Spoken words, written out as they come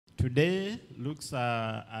Today looks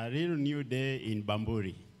a real new day in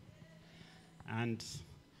Bamburi. And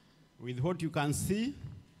with what you can see,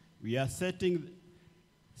 we are setting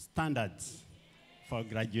standards for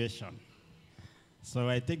graduation. So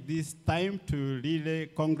I take this time to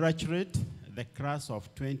really congratulate the class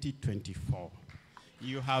of 2024.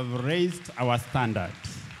 You have raised our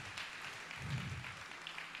standards.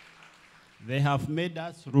 They have made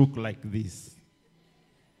us look like this,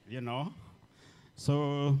 you know.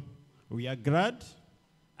 So we are glad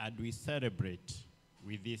and we celebrate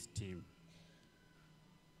with this team.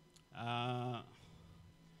 I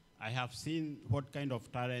have seen what kind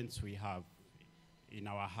of talents we have in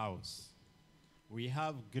our house. We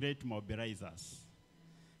have great mobilizers.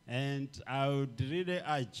 And I would really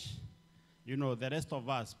urge, you know, the rest of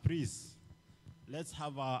us, please, let's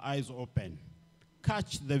have our eyes open,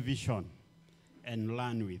 catch the vision, and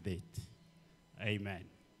learn with it. Amen.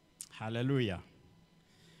 Hallelujah.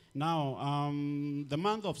 Now, the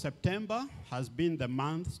month of September has been the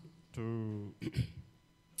month to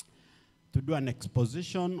do an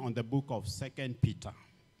exposition on the book of 2 Peter.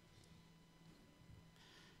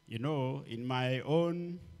 You know, in my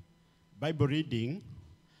own Bible reading,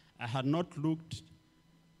 I had not looked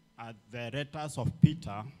at the letters of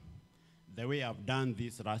Peter the way I've done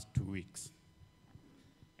these last 2 weeks.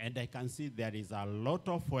 And I can see there is a lot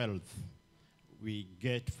of wealth we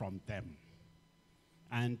get from them.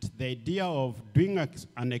 And the idea of doing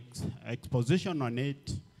an exposition on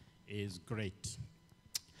it is great.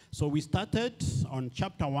 So we started on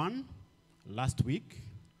chapter 1 last week,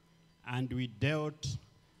 and we dealt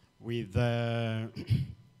with the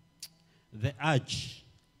urge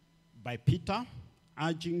by Peter,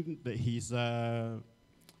 urging his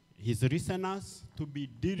listeners to be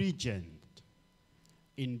diligent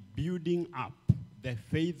in building up the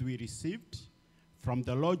faith we received from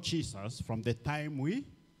the Lord Jesus from the time we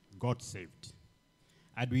got saved.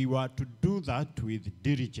 And we were to do that with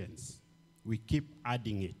diligence. We keep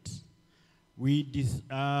adding it. With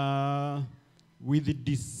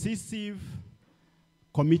decisive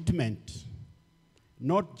commitment,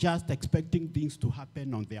 not just expecting things to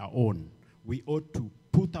happen on their own. We ought to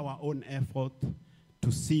put our own effort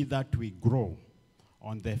to see that we grow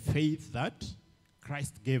on the faith that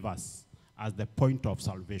Christ gave us as the point of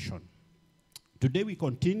salvation. Today we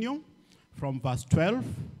continue from verse 12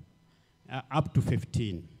 up to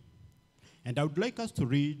 15. And I would like us to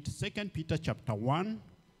read 2 Peter chapter 1,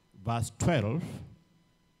 verse 12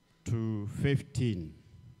 to 15.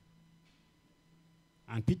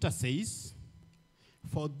 And Peter says,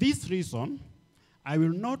 "For this reason, I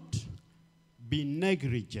will not be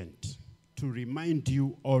negligent to remind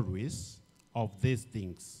you always of these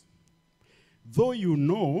things, though you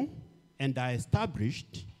know and are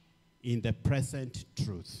established in the present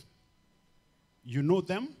truth. You know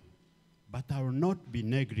them, but I will not be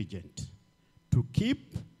negligent to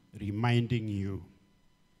keep reminding you."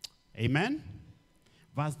 Amen?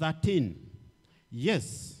 Verse 13,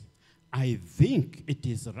 "Yes, I think it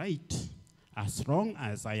is right, as long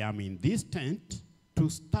as I am in this tent, to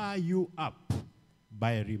stir you up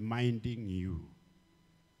by reminding you."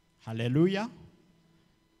 Hallelujah.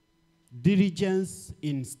 Diligence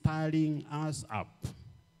in stirring us up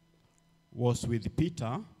was with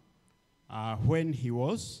Peter when he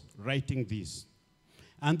was writing this.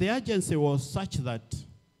 And the urgency was such that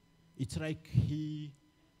it's like he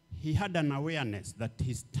had an awareness that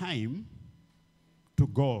his time to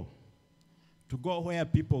go where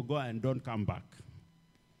people go and don't come back.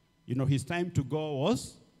 You know, his time to go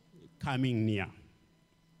was coming near.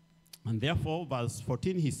 And therefore, verse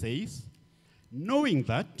 14, he says, "Knowing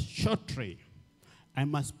that shortly I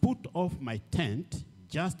must put off my tent,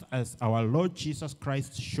 just as our Lord Jesus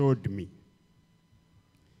Christ showed me."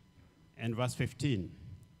 And verse 15,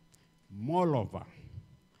 "Moreover,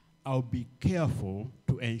 I'll be careful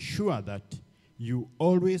to ensure that you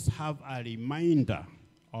always have a reminder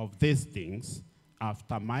of these things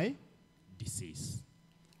after my decease,"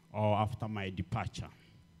 or after my departure.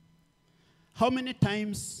 How many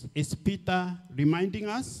times is Peter reminding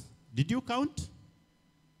us? Did you count?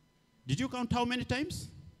 Did you count how many times?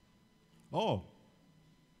 Oh,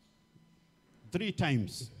 3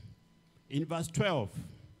 times. In verse 12,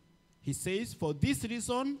 he says, "For this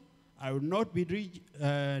reason, I will not be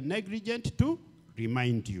negligent to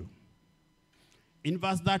remind you." In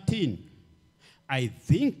verse 13, "I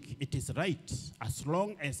think it is right, as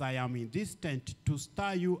long as I am in this tent, to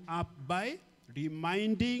stir you up by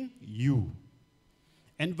reminding you."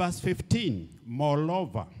 And verse 15,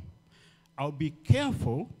 "Moreover, I'll be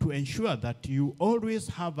careful to ensure that you always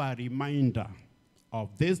have a reminder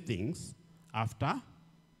of these things after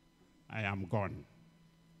I am gone."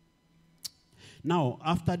 Now,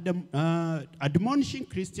 after admonishing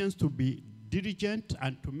Christians to be diligent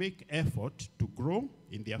and to make effort to grow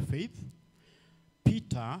in their faith,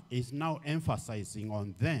 Peter is now emphasizing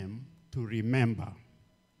on them to remember.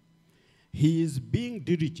 He is being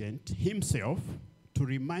diligent himself to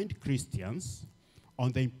remind Christians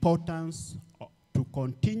on the importance to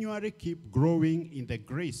continually keep growing in the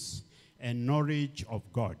grace and knowledge of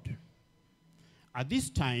God. At this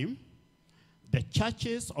time, the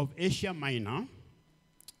churches of Asia Minor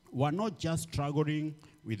were not just struggling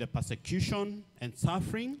with the persecution and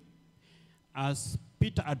suffering, as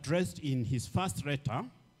Peter addressed in his first letter.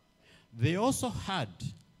 They also had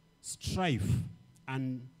strife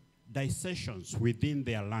and dissensions within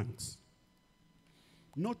their ranks.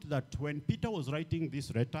 Note that when Peter was writing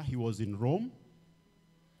this letter, he was in Rome,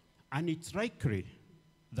 and it's likely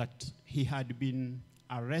that he had been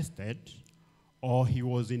arrested or he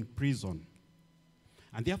was in prison.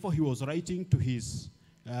 And therefore, he was writing to his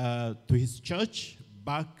church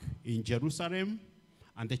back in Jerusalem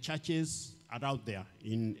and the churches around there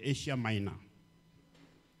in Asia Minor.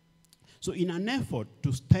 So in an effort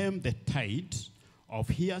to stem the tide of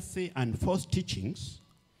hearsay and false teachings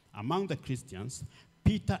among the Christians,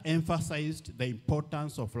 Peter emphasized the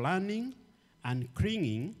importance of learning and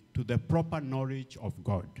clinging to the proper knowledge of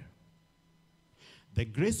God. The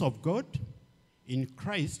grace of God in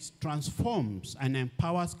Christ transforms and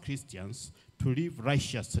empowers Christians to live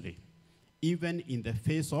righteously, even in the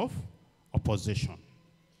face of opposition.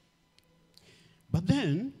 But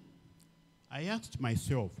then, I asked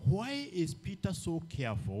myself, why is Peter so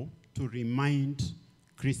careful to remind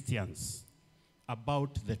Christians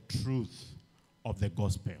about the truth of the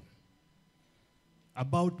gospel,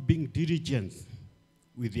 about being diligent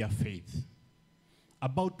with their faith,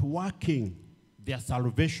 about working their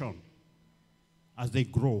salvation as they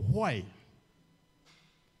grow? Why?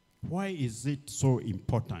 Why is it so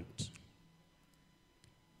important?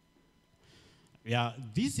 Yeah,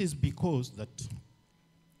 this is because that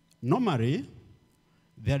normally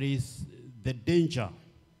there is the danger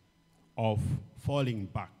of falling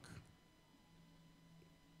back.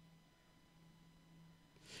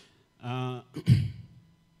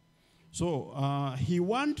 He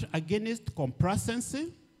warned against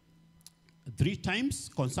complacency 3 times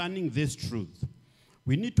concerning this truth.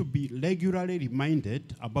 We need to be regularly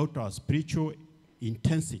reminded about our spiritual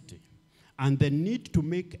intensity and the need to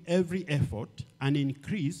make every effort and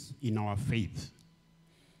increase in our faith.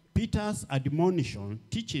 Peter's admonition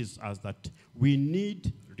teaches us that we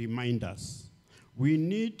need reminders. We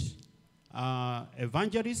need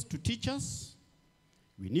evangelists to teach us.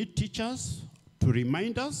 We need teachers to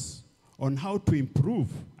remind us on how to improve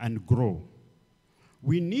and grow.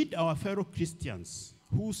 We need our fellow Christians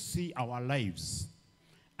who see our lives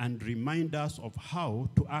and remind us of how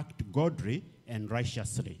to act godly and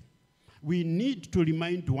righteously. We need to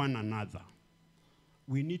remind one another.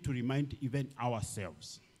 We need to remind even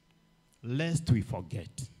ourselves, lest we forget.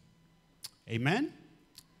 Amen?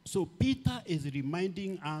 So Peter is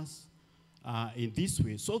reminding us in this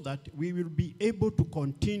way so that we will be able to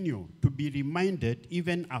continue to be reminded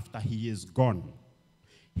even after he is gone.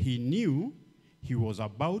 He knew he was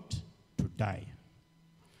about to die.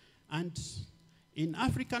 And in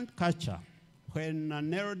African culture, when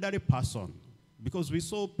an elderly person, because we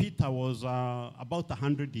saw Peter was about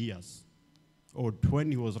 100 years old when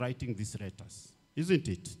he was writing these letters, isn't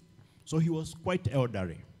it? So he was quite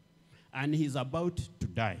elderly, and he's about to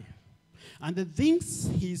die. And the things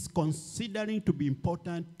he's considering to be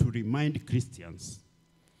important to remind Christians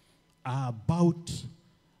are about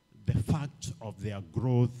the fact of their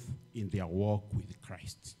growth in their walk with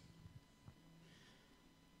Christ.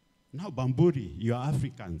 Now, Bamburi, you are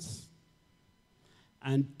Africans.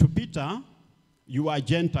 And to Peter, you are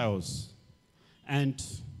Gentiles. And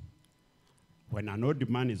when an old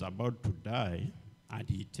man is about to die and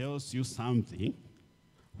he tells you something,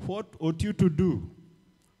 what ought you to do?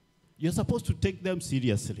 You're supposed to take them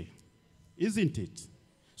seriously, isn't it?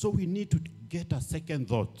 So we need to get a second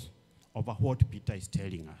thought over what Peter is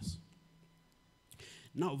telling us.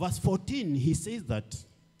 Now, verse 14, he says that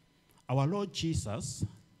our Lord Jesus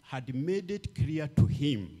had made it clear to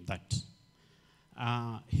him that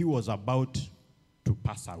he was about to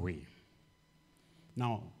pass away.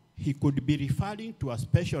 Now, he could be referring to a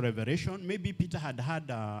special revelation. Maybe Peter had had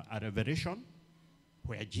a revelation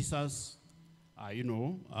where Jesus,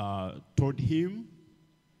 told him,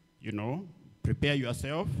 prepare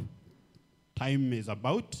yourself, time is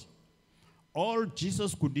about. Or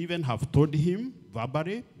Jesus could even have told him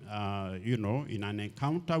verbally, in an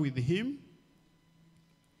encounter with him.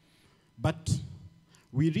 But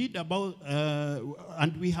we read about,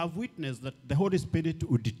 and we have witnessed that the Holy Spirit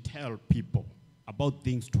would tell people about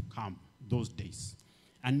things to come those days.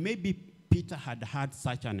 And maybe Peter had had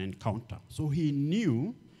such an encounter. So he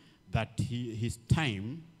knew that his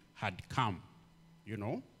time had come, you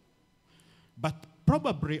know. But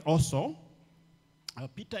probably also,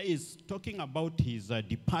 Peter is talking about his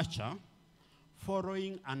departure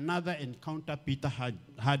following another encounter Peter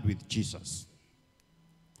had with Jesus.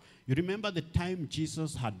 You remember the time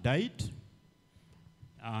Jesus had died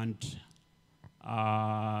and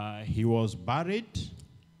he was buried,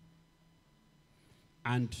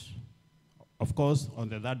 and of course on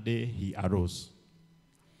the third day he arose.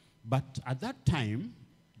 But at that time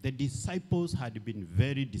the disciples had been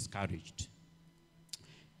very discouraged,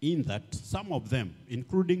 in that some of them,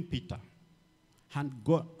 including Peter, had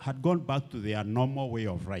gone back to their normal way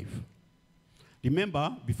of life.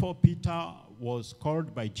 Remember, before Peter was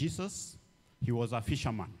called by Jesus, he was a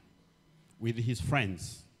fisherman with his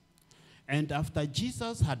friends. And after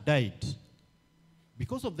Jesus had died,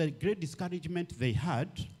 because of the great discouragement they had,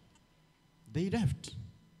 they left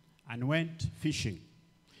and went fishing.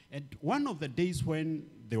 And one of the days when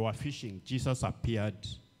they were fishing, Jesus appeared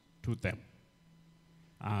to them.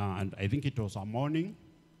 And I think it was a morning.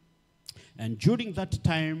 And during that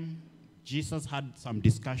time, Jesus had some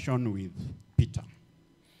discussion with Peter.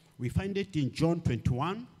 We find it in John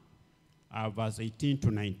 21, verse 18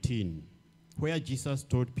 to 19, where Jesus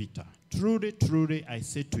told Peter, "Truly, truly, I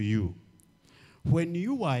say to you, when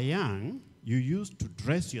you were young, you used to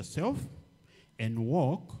dress yourself and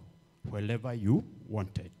walk wherever you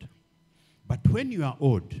wanted. But when you are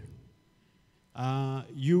old,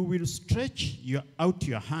 you will stretch out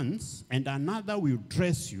your hands, and another will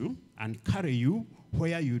dress you and carry you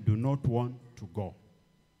where you do not want to go."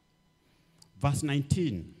 Verse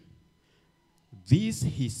 19, this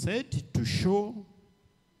he said to show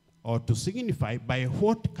or to signify by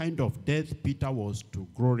what kind of death Peter was to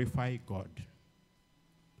glorify God.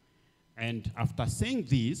 And after saying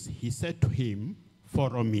this, he said to him,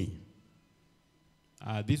 "Follow me."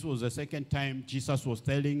 This was the second time Jesus was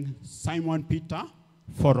telling Simon Peter,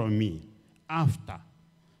 "Follow me," after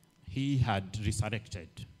he had resurrected.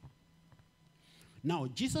 Now,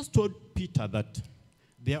 Jesus told Peter that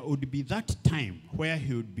there would be that time where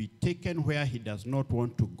he would be taken where he does not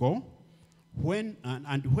want to go.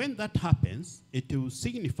 And when that happens, it will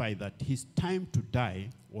signify that his time to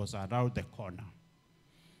die was around the corner.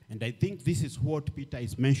 And I think this is what Peter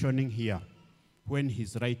is mentioning here when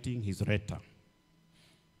he's writing his letter.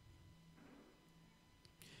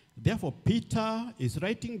 Therefore, Peter is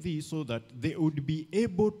writing this so that they would be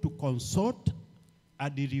able to consult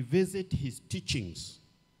and revisit his teachings.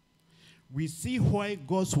 We see why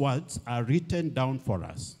God's words are written down for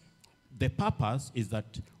us. The purpose is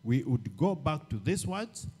that we would go back to these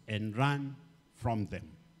words and learn from them.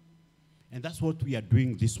 And that's what we are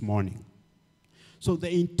doing this morning. So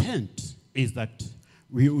the intent is that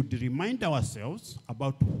we would remind ourselves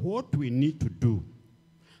about what we need to do.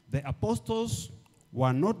 The apostles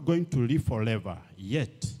were not going to live forever,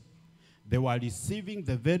 yet they were receiving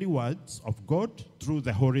the very words of God through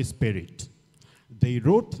the Holy Spirit. They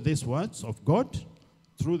wrote these words of God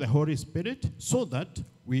through the Holy Spirit so that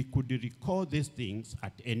we could recall these things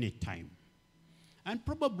at any time. And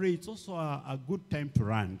probably it's also a good time to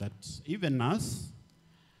learn that even us,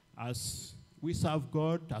 as we serve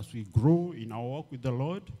God, as we grow in our walk with the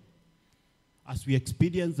Lord, as we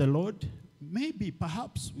experience the Lord, maybe,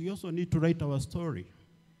 perhaps, we also need to write our story.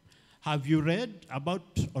 Have you read about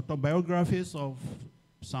autobiographies of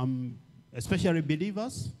some, especially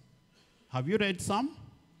believers? Have you read some?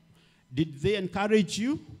 Did they encourage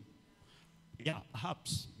you? Yeah,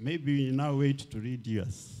 perhaps. Maybe you now wait to read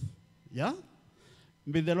yours. Yeah?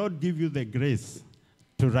 May the Lord give you the grace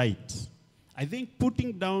to write. I think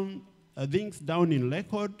putting down things down in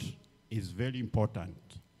record is very important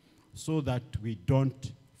so that we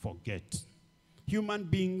don't forget. Human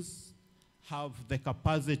beings have the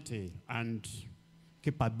capacity and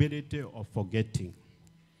capability of forgetting.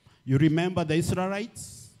 You remember the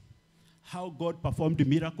Israelites? How God performed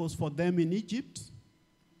miracles for them in Egypt?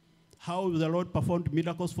 How the Lord performed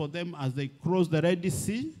miracles for them as they crossed the Red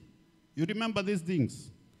Sea? You remember these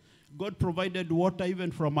things? God provided water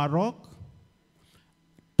even from a rock.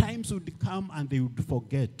 Times would come and they would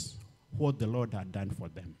forget what the Lord had done for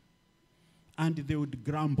them. And they would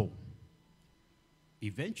grumble.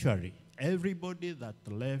 Eventually, everybody that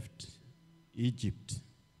left Egypt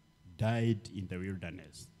died in the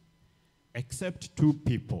wilderness, except 2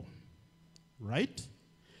 people, right?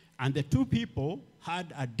 And the 2 people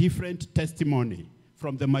had a different testimony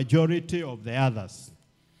from the majority of the others.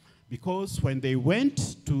 Because when they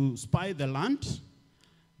went to spy the land,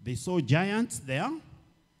 they saw giants there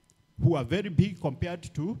who are very big compared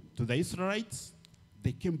to the Israelites.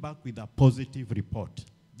 They came back with a positive report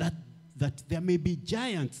that there may be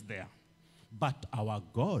giants there, but our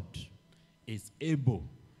God is able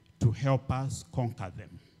to help us conquer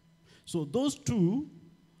them. So those two,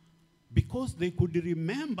 because they could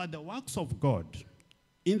remember the works of God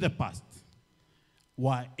in the past,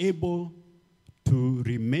 were able to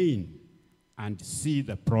remain and see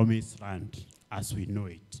the promised land as we know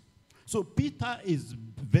it. So Peter is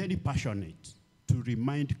very passionate to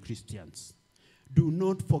remind Christians, do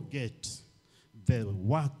not forget the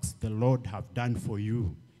works the Lord have done for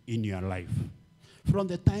you in your life. From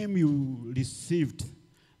the time you received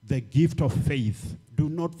the gift of faith, do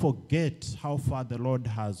not forget how far the Lord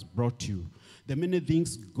has brought you, the many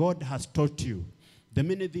things God has taught you, the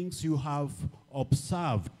many things you have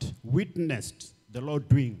observed, witnessed the Lord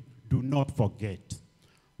doing. Do not forget.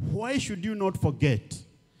 Why should you not forget?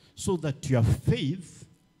 So that your faith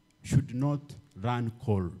should not run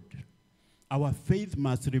cold. Our faith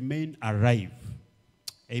must remain alive.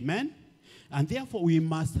 Amen? And therefore we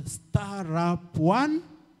must stir up one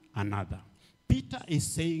another. Peter is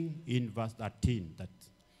saying in verse 13 that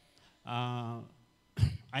I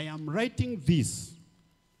am writing this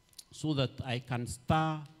so that I can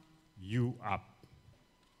stir you up.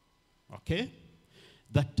 Okay?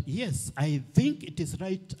 That, yes, I think it is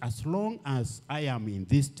right as long as I am in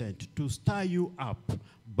this tent to stir you up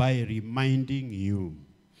by reminding you.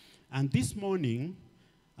 And this morning,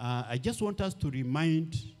 I just want us to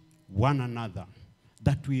remind one another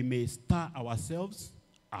that we may stir ourselves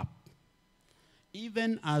up.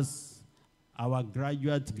 Even as our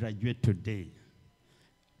graduates graduate today,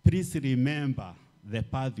 please remember the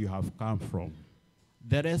path you have come from,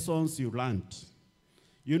 the lessons you learned.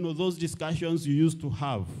 You know, those discussions you used to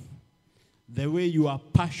have, the way you are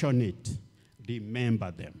passionate,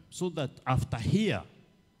 remember them. So that after here,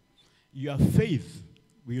 your faith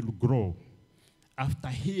will grow. After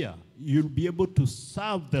here, you'll be able to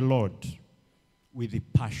serve the Lord with a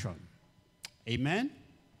passion. Amen?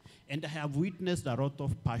 And I have witnessed a lot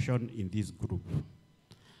of passion in this group.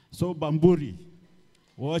 So, Bamburi,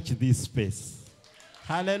 watch this space.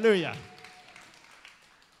 Hallelujah.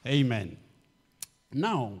 Amen.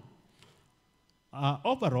 Now,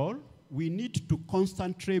 overall, we need to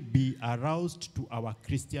constantly be aroused to our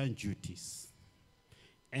Christian duties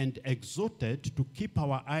and exhorted to keep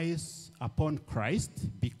our eyes upon Christ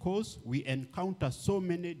because we encounter so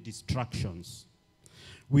many distractions.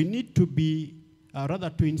 We need to be,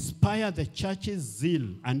 to inspire the church's zeal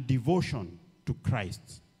and devotion to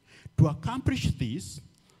Christ. To accomplish this,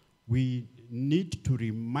 we need to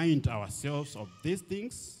remind ourselves of these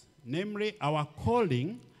things, namely our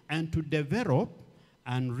calling, and to develop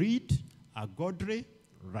and lead a godly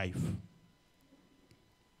life.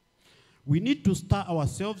 We need to stir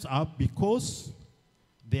ourselves up because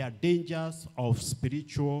there are dangers of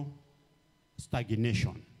spiritual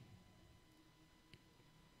stagnation.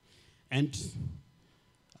 And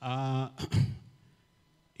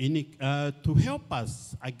to help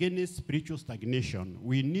us against spiritual stagnation,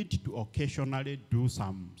 we need to occasionally do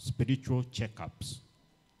some spiritual checkups.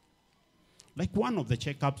 Like one of the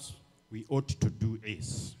checkups we ought to do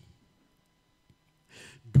is,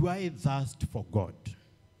 do I thirst for God?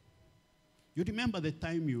 You remember the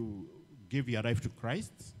time you gave your life to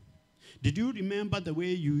Christ? Did you remember the way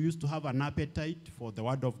you used to have an appetite for the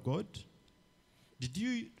Word of God? Did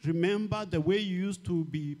you remember the way you used to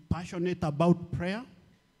be passionate about prayer?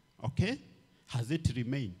 Okay? Has it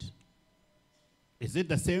remained? Is it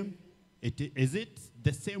the same? Is it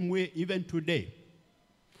the same way even today?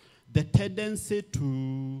 The tendency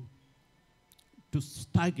to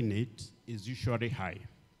stagnate is usually high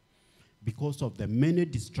because of the many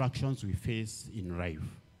distractions we face in life.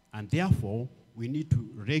 And therefore, we need to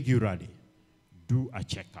regularly do a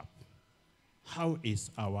checkup. How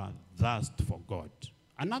is our thirst for God?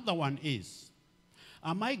 Another one is,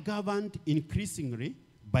 am I governed increasingly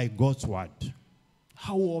by God's word?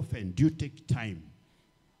 How often do you take time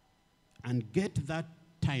and get that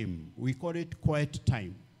time? We call it quiet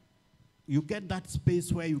time. You get that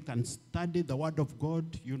space where you can study the word of God,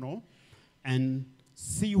 you know, and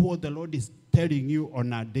see what the Lord is telling you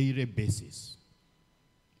on a daily basis.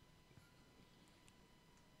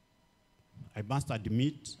 I must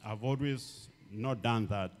admit, I've always not done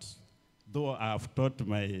that, though I have taught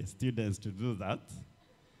my students to do that.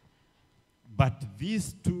 But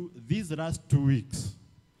these last 2 weeks,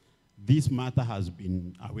 this matter has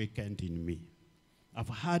been awakened in me. I've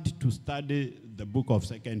had to study the book of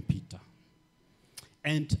 2 Peter.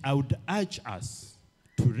 And I would urge us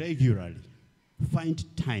to regularly find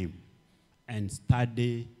time and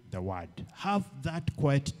study the word. Have that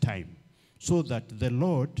quiet time so that the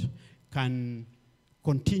Lord can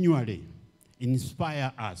continually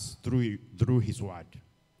inspire us through his word.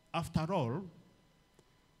 After all,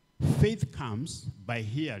 faith comes by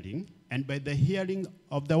hearing, and by the hearing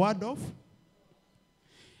of the word of.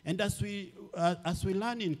 And as we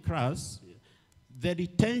learn in class, the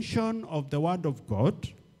retention of the word of God,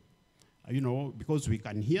 because we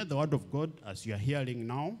can hear the word of God as you are hearing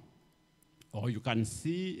now, or you can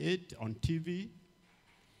see it on TV,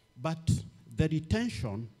 but the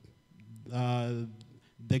retention,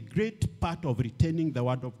 the great part of retaining the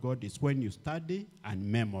word of God is when you study and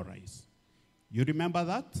memorize. You remember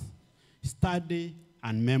that? Study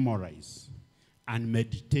and memorize and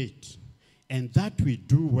meditate. And that we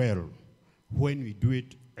do well when we do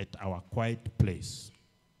it at our quiet place.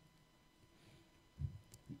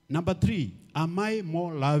 Number 3, am I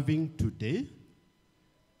more loving today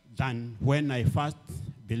than when I first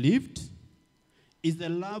believed? Is the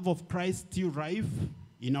love of Christ still rife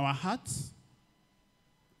in our hearts?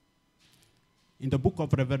 In the book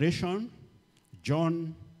of Revelation,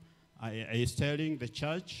 John is telling the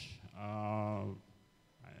church,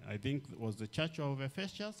 I think it was the church of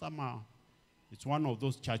Ephesus, it's one of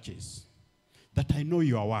those churches, that I know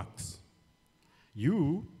your works.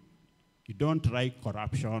 You don't like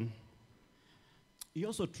corruption. You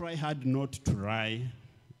also try hard not to lie.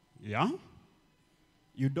 Yeah?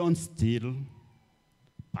 You don't steal,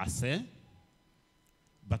 per se.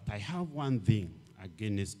 But I have one thing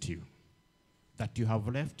against you, that you have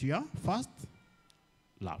left your first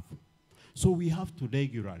love. So we have to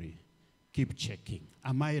regularly keep checking.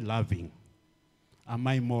 Am I loving? Am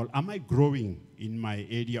I growing in my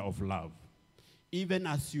area of love? Even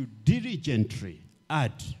as you diligently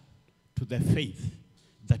add to the faith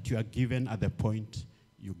that you are given at the point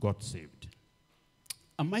you got saved.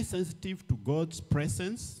 Am I sensitive to God's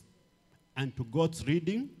presence and to God's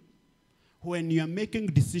reading? When you are making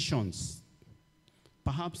decisions,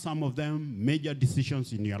 perhaps some of them major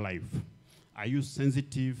decisions in your life, are you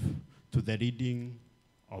sensitive to the reading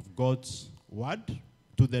of God's word?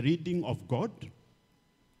 To the reading of God?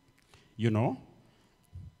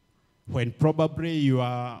 When probably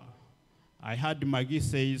I heard Maggie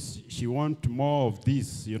says she wants more of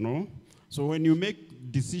this, So when you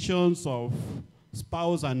make decisions of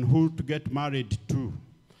spouse and who to get married to,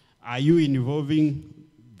 are you involving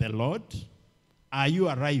the Lord? Are you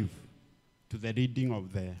arrived to the reading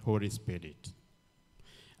of the Holy Spirit?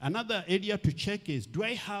 Another area to check is, do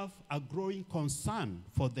I have a growing concern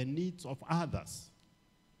for the needs of others?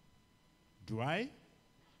 Do I?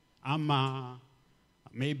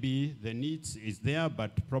 Maybe the needs is there,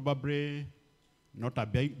 but probably not a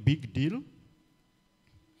big deal.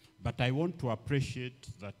 But I want to appreciate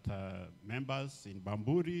that members in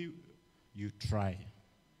Bamburi, you try.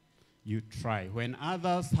 You try. When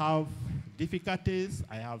others have difficulties,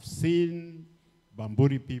 I have seen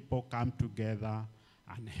Bamburi people come together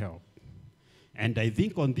and help. And I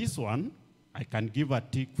think on this one, I can give a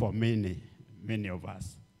tick for many of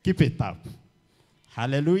us. Keep it up.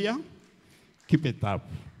 Hallelujah. Keep it up.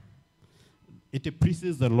 It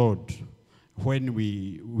pleases the Lord when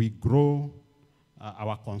we grow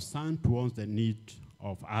our concern towards the need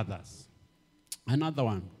of others. Another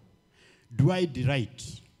one, do I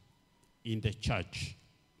delight in the church?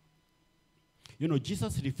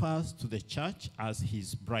 Jesus refers to the church as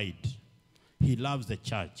his bride. He loves the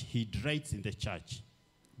church. He delights in the church.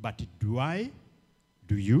 But do I?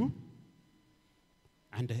 Do you?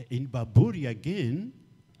 And in Baburi again,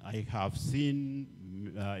 I have seen,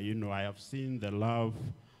 I have seen the love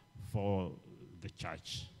for the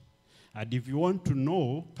church. And if you want to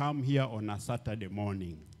know, come here on a Saturday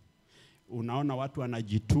morning. Unaona watu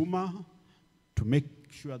wanajituma to make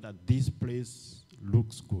sure that this place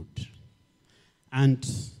looks good. And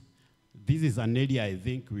this is an area I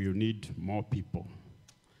think we will need more people.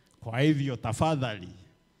 Kwa hivyo tafadhali,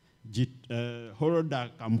 hold a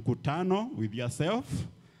kamkutano with yourself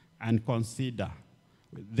and consider.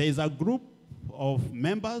 There is a group of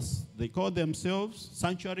members, they call themselves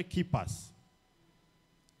sanctuary keepers.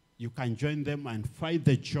 You can join them and find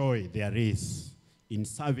the joy there is in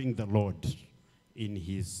serving the Lord in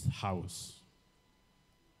his house.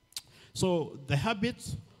 So the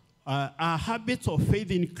habits are habits of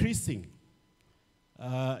faith increasingly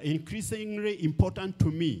important to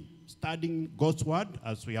me. Studying God's word,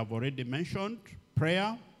 as we have already mentioned,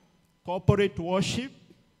 prayer, corporate worship.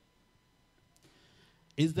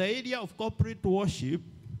 Is the area of corporate worship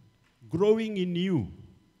growing in you?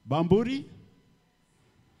 Bamburi?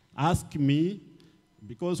 Ask me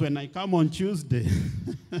Because when I come on Tuesday,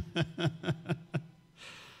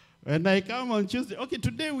 okay,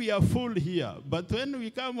 today we are full here, but when we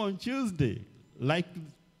come on Tuesday, like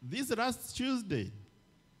this last Tuesday,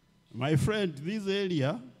 my friend, this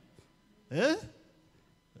area,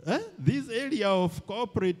 this area of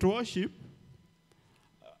corporate worship,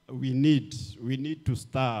 we need to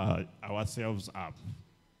stir ourselves up.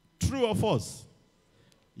 True or false?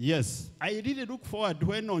 Yes. I really look forward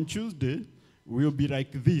when on Tuesday we'll be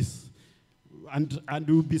like this. And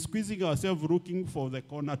we'll be squeezing ourselves looking for the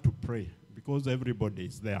corner to pray because everybody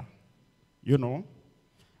is there. You know,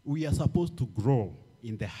 we are supposed to grow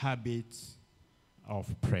in the habits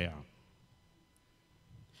of prayer.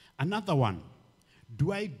 Another one,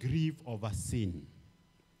 do I grieve over sin?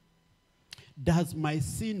 Does my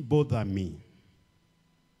sin bother me?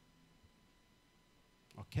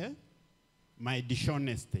 Okay? My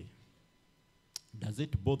dishonesty, does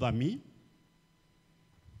it bother me?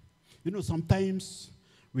 You know, sometimes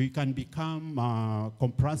we can become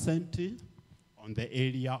complacent on the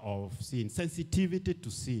area of sin, sensitivity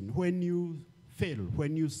to sin. When you fail,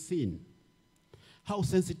 when you sin, how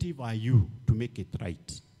sensitive are you to make it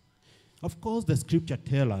right? Of course, the scripture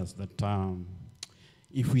tells us that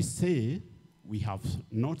if we say we have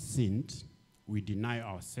not sinned, we deny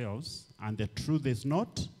ourselves, and the truth is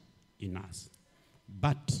not in us.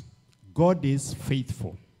 But God is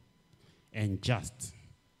faithful and just.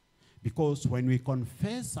 Because when we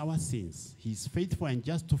confess our sins, he is faithful and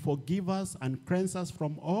just to forgive us and cleanse us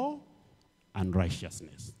from all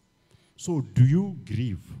unrighteousness. So do you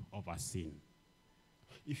grieve over sin?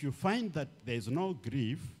 If you find that there is no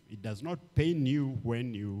grief, it does not pain you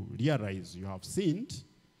when you realize you have sinned,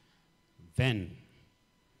 then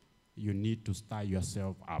you need to stir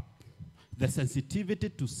yourself up. The sensitivity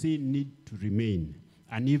to sin needs to remain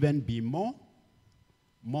and even be more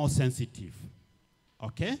sensitive.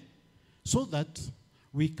 Okay? So that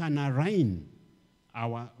we can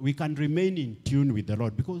we can remain in tune with the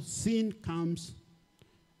Lord, because sin comes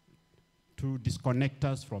to disconnect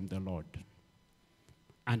us from the Lord.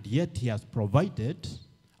 And yet he has provided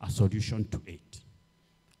a solution to it.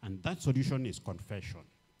 And that solution is confession.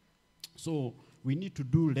 So we need to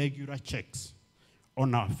do regular checks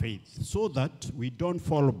on our faith so that we don't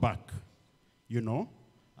fall back, you know,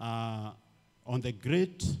 on the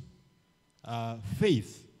great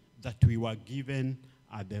faith that we were given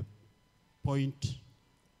at the point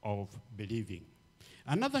of believing.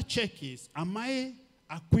 Another check is, am I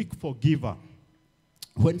a quick forgiver?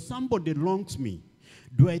 When somebody wrongs me,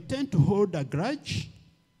 do I tend to hold a grudge?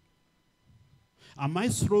 Am I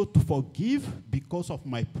slow to forgive because of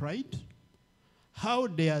my pride? How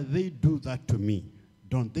dare they do that to me?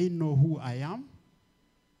 Don't they know who I am?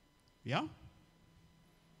 Yeah?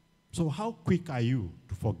 So how quick are you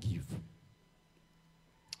to forgive?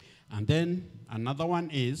 And then another one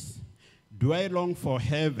is, do I long for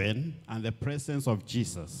heaven and the presence of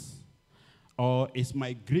Jesus? Or is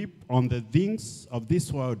my grip on the things of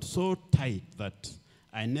this world so tight that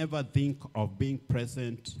I never think of being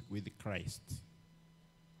present with Christ?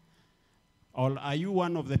 Or are you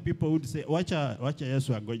one of the people who would say, wacha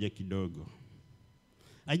Yesu agoje kidogo?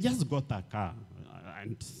 I just got a car,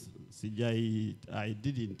 and I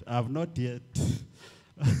have not yet,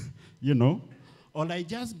 you know. Or I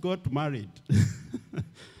just got married,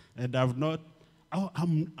 and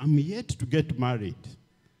I'm yet to get married.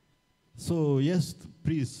 So yes,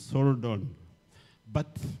 please hold on.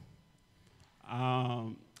 But,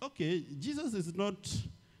 okay, Jesus is not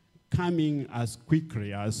coming as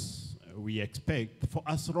quickly as we expect, for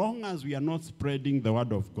as long as we are not spreading the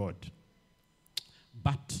word of God.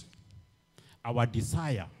 But our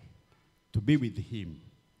desire to be with him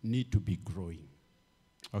need to be growing.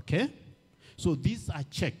 Okay? So these are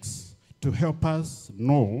checks to help us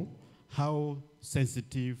know how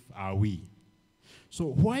sensitive are we. So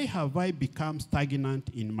why have I become stagnant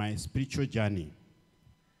in my spiritual journey?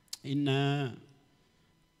 In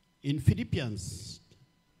Philippians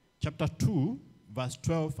chapter 2, verse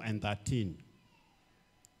 12 and 13,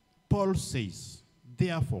 Paul says,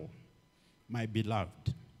 therefore, my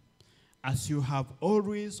beloved, as you have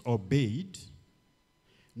always obeyed,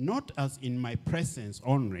 not as in my presence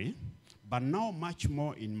only, but now much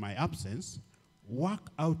more in my absence, work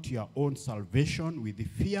out your own salvation with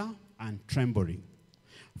fear and trembling.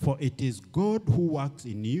 For it is God who works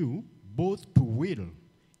in you both to will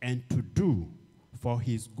and to do for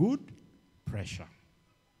his good pleasure.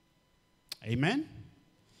 Amen?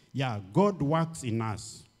 Yeah, God works in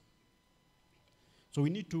us. So we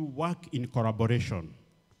need to work in collaboration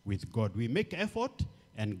with God. We make effort,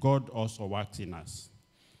 and God also works in us.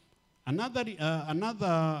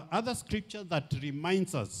 Other scripture that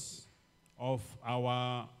reminds us of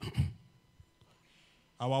our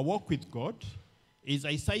our walk with God is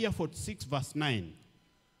Isaiah 46 verse 9.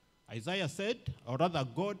 Isaiah said, or rather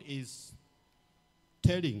God is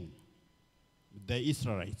telling the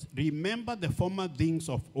Israelites, remember the former things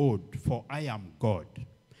of old, for I am God,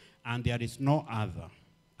 and there is no other.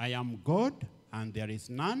 I am God, and there is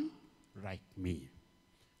none like me.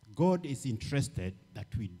 God is interested that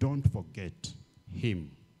we don't forget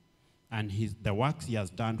him and the works he has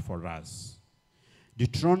done for us.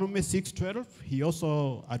 Deuteronomy 6:12, he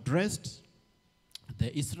also addressed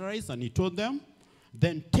the Israelites, and he told them,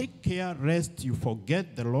 then take care lest you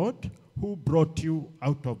forget the Lord who brought you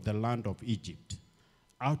out of the land of Egypt,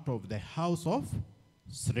 out of the house of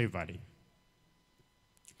slavery.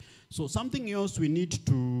 So something else we need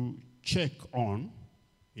to check on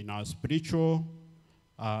in our spiritual,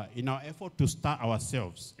 in our effort to start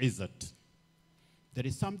ourselves is that there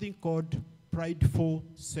is something called prideful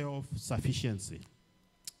self-sufficiency.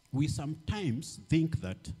 We sometimes think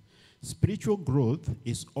that spiritual growth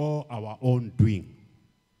is all our own doing.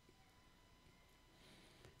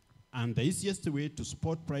 And the easiest way to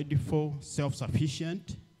spot prideful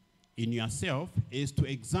self-sufficient in yourself is to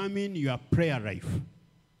examine your prayer life.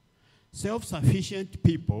 Self-sufficient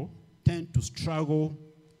people tend to struggle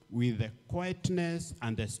with the quietness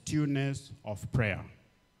and the stillness of prayer.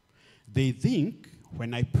 They think,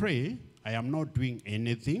 when I pray, I am not doing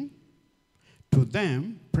anything. To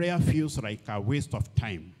them, prayer feels like a waste of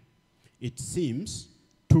time. It seems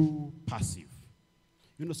too passive.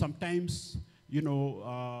 Sometimes,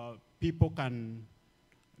 people can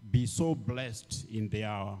be so blessed in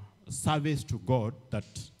their service to God that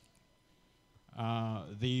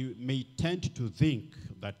they may tend to think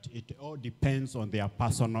that it all depends on their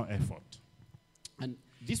personal effort. And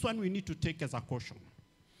this one we need to take as a caution.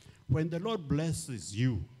 When the Lord blesses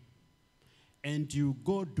you and you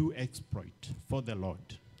go do exploit for the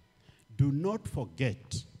Lord, do not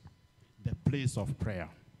forget the place of prayer.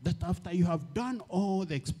 That after you have done all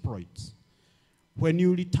the exploits, when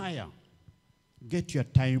you retire, get your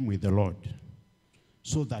time with the Lord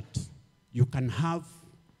so that you can have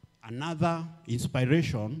another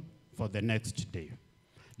inspiration for the next day.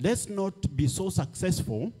 Let's not be so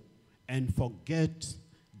successful and forget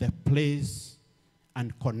the place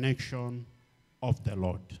and connection of the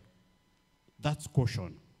Lord. That's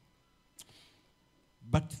caution.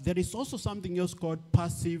 But there is also something else called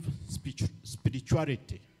passive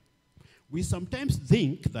spirituality. We sometimes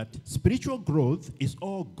think that spiritual growth is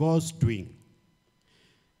all God's doing.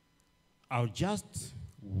 I'll just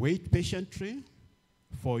wait patiently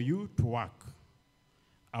for you to work.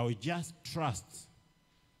 I'll just trust.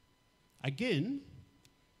 Again,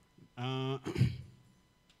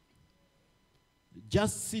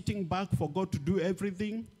 just sitting back for God to do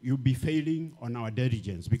everything, you'll be failing on our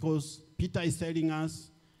diligence. Because Peter is telling us,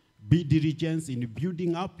 be diligent in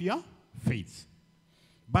building up your faith.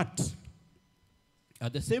 But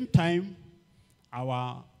at the same time,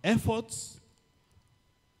 our efforts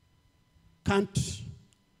can't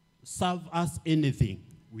serve us anything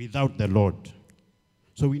without the Lord.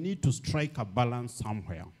 So we need to strike a balance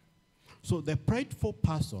somewhere. So the prideful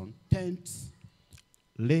person tends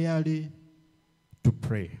rarely to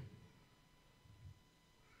pray.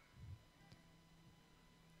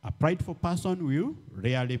 A prideful person will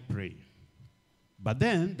rarely pray. But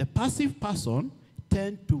then the passive person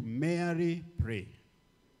tends to merely pray.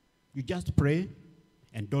 You just pray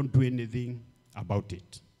and don't do anything about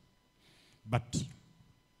it. But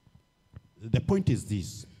the point is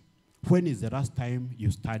this. When is the last time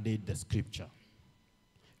you studied the scripture?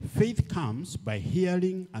 Faith comes by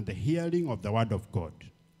hearing, and the hearing of the word of God.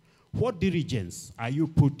 What diligence are you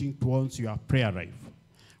putting towards your prayer life?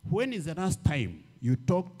 When is the last time you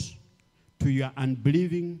talked to your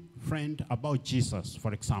unbelieving friend about Jesus,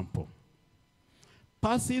 for example?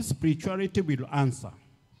 Passive spirituality will answer,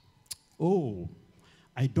 oh,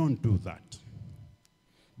 I don't do that.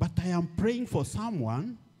 But I am praying for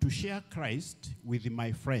someone to share Christ with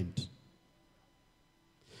my friend.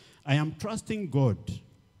 I am trusting God.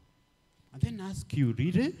 And then ask you,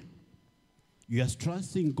 really? You are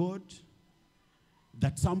trusting God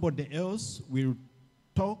that somebody else will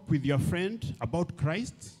talk with your friend about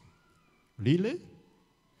Christ? Really?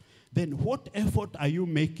 Then what effort are you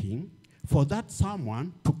making for that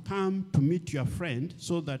someone to come to meet your friend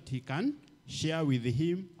so that he can share with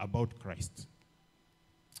him about Christ?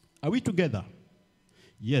 Are we together?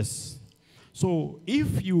 Yes. So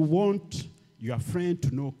if you want your friend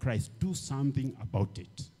to know Christ, do something about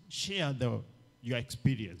it. Share your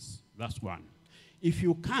experience. That's one. If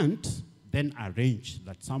you can't, then arrange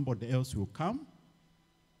that somebody else will come.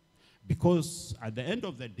 Because at the end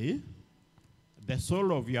of the day, the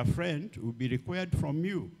soul of your friend will be required from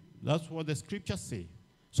you. That's what the scriptures say.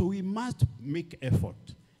 So we must make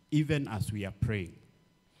effort, even as we are praying.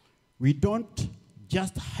 We don't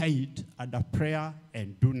just hide under prayer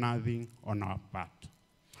and do nothing on our part.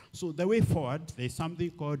 So the way forward, there's something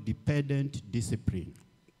called dependent discipline.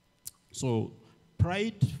 So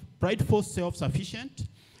prideful self-sufficient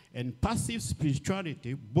and passive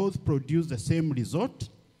spirituality both produce the same result,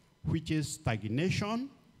 which is stagnation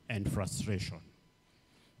and frustration.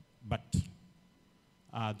 But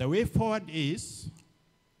the way forward is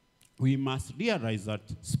we must realize that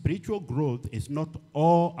spiritual growth is not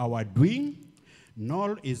all our doing,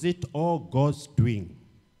 nor is it all God's doing.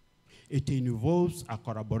 It involves a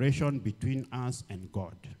collaboration between us and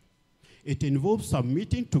God. It involves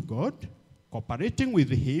submitting to God, cooperating with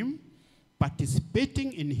him,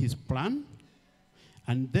 participating in his plan,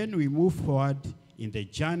 and then we move forward in the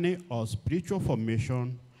journey of spiritual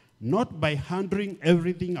formation, not by handling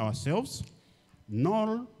everything ourselves,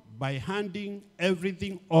 nor by handing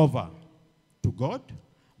everything over to God,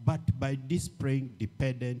 but by displaying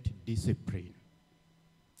dependent discipline.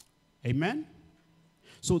 Amen?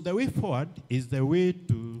 So the way forward is the way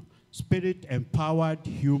to spirit-empowered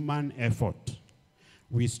human effort.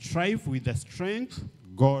 We strive with the strength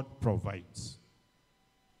God provides.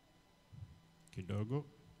 Kidogo.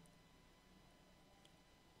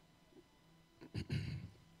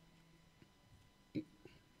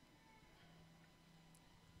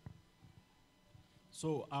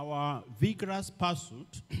 So our vigorous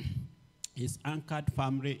pursuit is anchored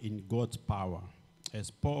firmly in God's power. As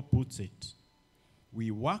Paul puts it, we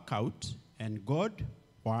work out and God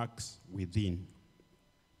works within.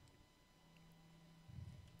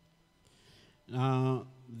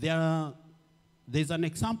 There's an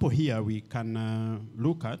example here we can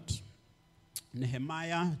look at.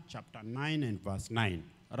 Nehemiah chapter 9 and verse 9.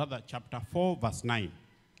 Rather, chapter 4, verse 9.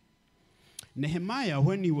 Nehemiah,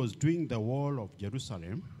 when he was doing the wall of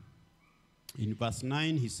Jerusalem, in verse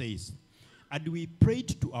 9 he says, "And we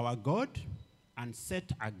prayed to our God and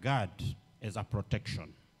set a guard as a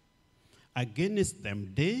protection against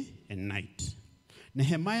them day and night."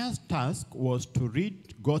 Nehemiah's task was to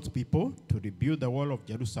lead God's people to rebuild the wall of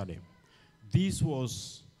Jerusalem. This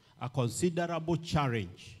was a considerable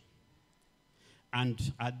challenge.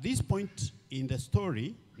 And at this point in the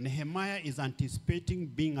story, Nehemiah is anticipating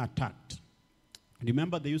being attacked.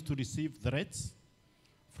 Remember, they used to receive threats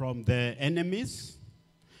from the enemies.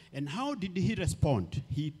 And how did he respond?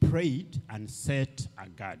 He prayed and set a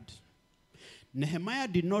guard. Nehemiah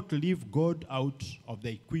did not leave God out of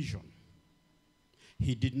the equation.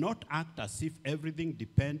 He did not act as if everything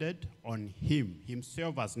depended on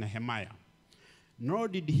himself as Nehemiah. Nor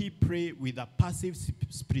did he pray with a passive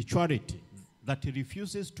spirituality that he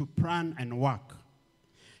refuses to plan and work.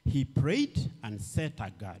 He prayed and set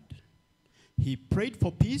a guard. He prayed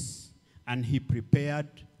for peace and he prepared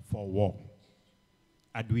for war.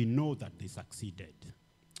 And we know that they succeeded.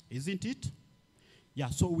 Isn't it? Yeah,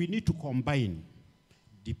 so we need to combine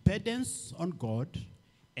dependence on God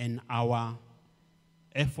and our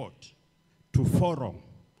effort to follow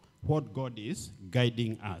what God is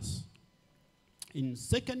guiding us. In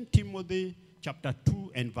 2 Timothy chapter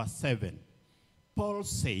 2 and verse 7, Paul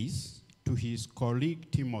says to his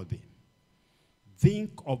colleague Timothy,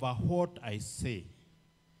 "Think over what I say,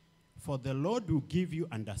 for the Lord will give you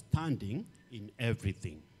understanding in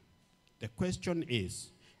everything." The question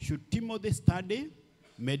is, should Timothy study,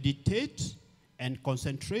 meditate, and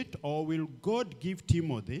concentrate, or will God give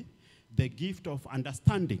Timothy the gift of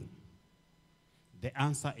understanding? The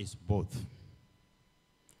answer is both.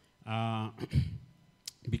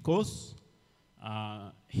 Because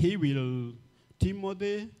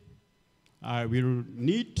Timothy will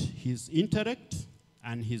need his intellect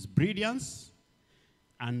and his brilliance,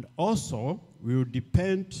 and also will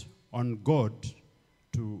depend on God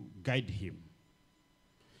to guide him.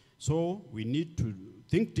 So we need to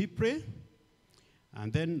think deeply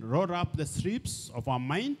and then roll up the sleeves of our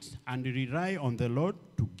mind and rely on the Lord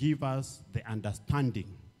to give us the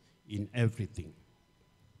understanding in everything.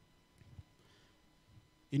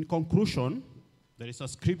 In conclusion, there is a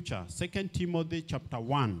scripture, 2 Timothy chapter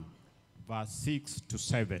 1, verse 6 to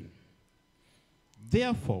 7.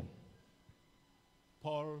 Therefore,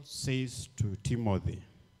 Paul says to Timothy,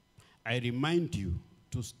 "I remind you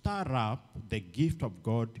to stir up the gift of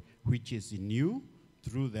God which is in you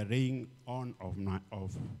through the laying on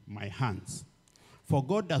of my hands. For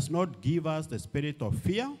God does not give us the spirit of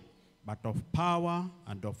fear, but of power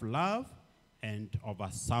and of love and of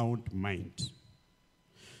a sound mind."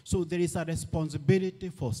 So there is a responsibility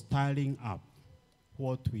for stirring up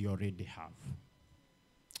what we already have.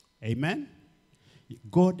 Amen?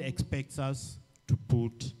 God expects us to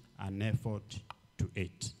put an effort to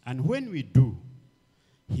it. And when we do,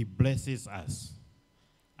 he blesses us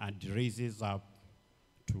and raises up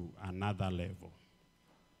to another level.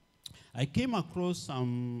 I came across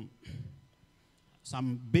some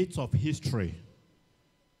bits of history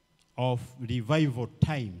of revival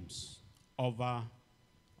times over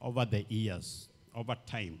the years, over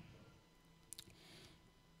time.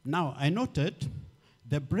 Now, I noted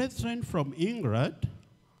the brethren from England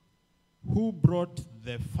who brought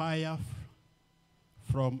the fire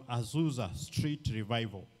from Azusa Street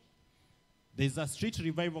Revival. There's a street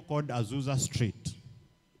revival called Azusa Street.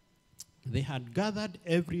 They had gathered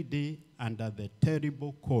every day under the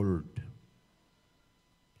terrible cold.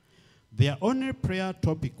 Their only prayer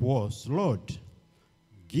topic was, Lord,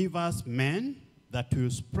 give us men that will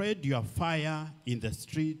spread your fire in the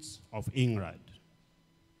streets of England.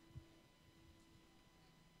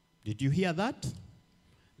 Did you hear that?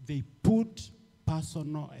 They put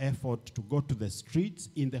personal effort to go to the streets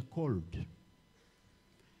in the cold,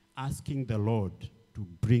 asking the Lord to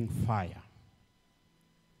bring fire.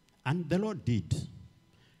 And the Lord did.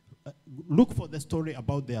 Look for the story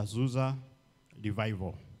about the Azusa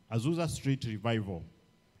revival, Azusa Street revival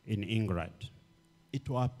in England. It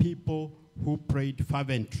were people who prayed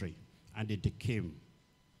fervently, and it came.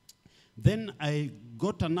 Then I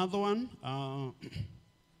got another one.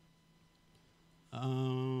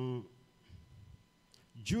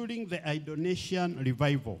 During the Indonesian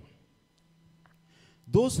revival,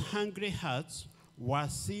 those hungry hearts were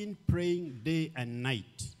seen praying day and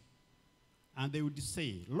night. And they would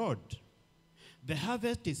say, Lord, the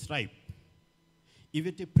harvest is ripe. If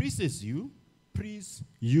it pleases you, please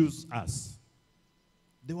use us.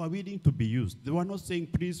 They were willing to be used. They were not saying,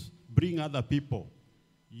 please bring other people.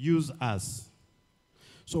 Use us.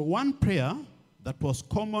 So one prayer that was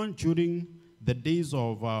common during the days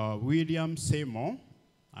of William Seymour,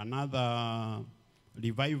 another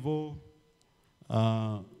revival,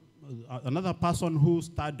 another person who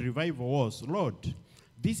started revival was, Lord,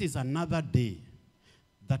 this is another day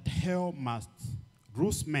that hell must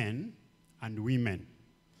roast men and women.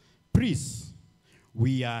 Please,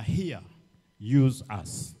 we are here. Use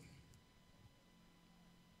us.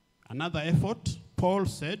 Another effort, Paul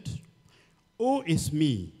said, woe is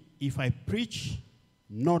me if I preach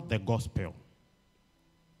not the gospel.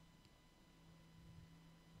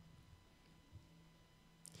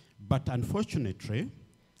 But unfortunately,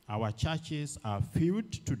 our churches are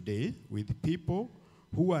filled today with people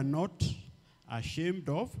who are not ashamed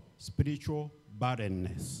of spiritual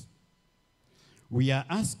barrenness. We are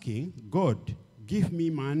asking, God, give me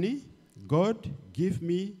money. God, give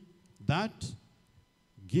me that.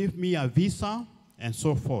 Give me a visa, and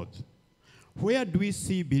so forth. Where do we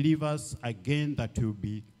see believers again that will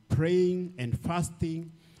be praying and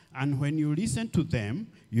fasting, and when you listen to them,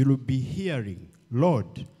 you will be hearing,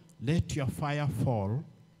 Lord, let your fire fall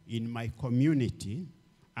in my community,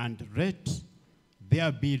 and let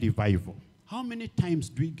there be revival. How many times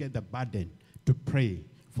do we get the burden to pray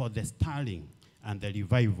for the stirring and the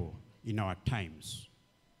revival in our times?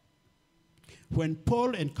 When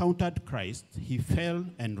Paul encountered Christ, he fell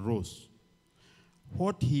and rose.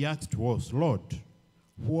 What he asked was, Lord,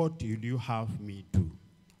 what will you have me do?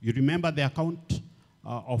 You remember the account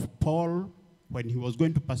of Paul when he was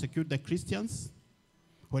going to persecute the Christians?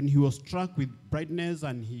 When he was struck with brightness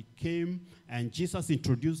and he came and Jesus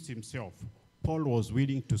introduced himself, Paul was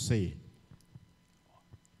willing to say,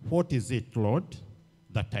 what is it, Lord,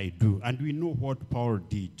 that I do? And we know what Paul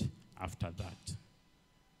did after that.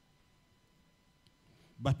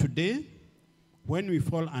 But today, when we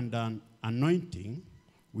fall under anointing,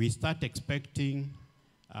 we start expecting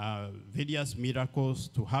various miracles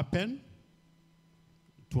to happen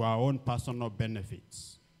to our own personal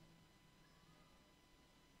benefits.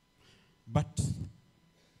 But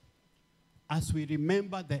as we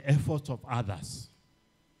remember the efforts of others,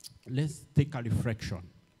 let's take a reflection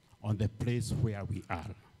on the place where we are.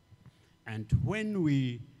 And when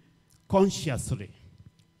we consciously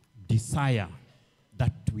desire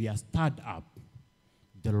that we are stirred up,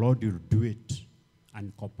 the Lord will do it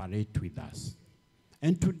and cooperate with us.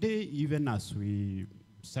 And today, even as we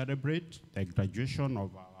celebrate the graduation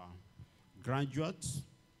of our graduates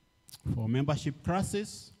for membership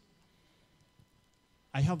classes,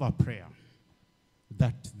 I have a prayer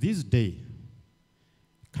that this day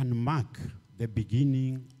can mark the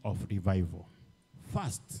beginning of revival.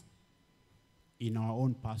 First, in our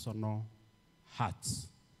own personal hearts,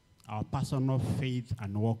 our personal faith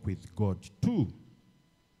and walk with God. Two,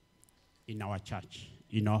 in our church,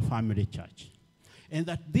 in our family church. And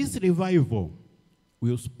that this revival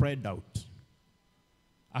will spread out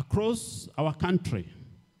across our country.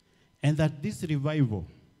 And that this revival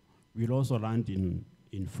will also land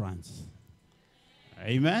in France.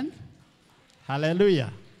 Amen?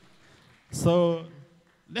 Hallelujah. So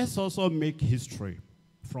let's also make history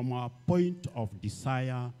from our point of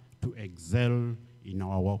desire to excel in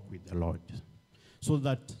our walk with the Lord. So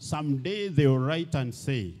that someday they will write and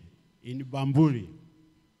say, in Bamburi,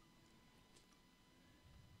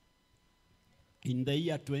 in the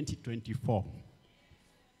year 2024.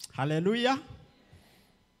 Hallelujah.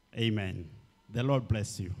 Amen. The Lord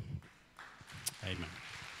bless you. Amen.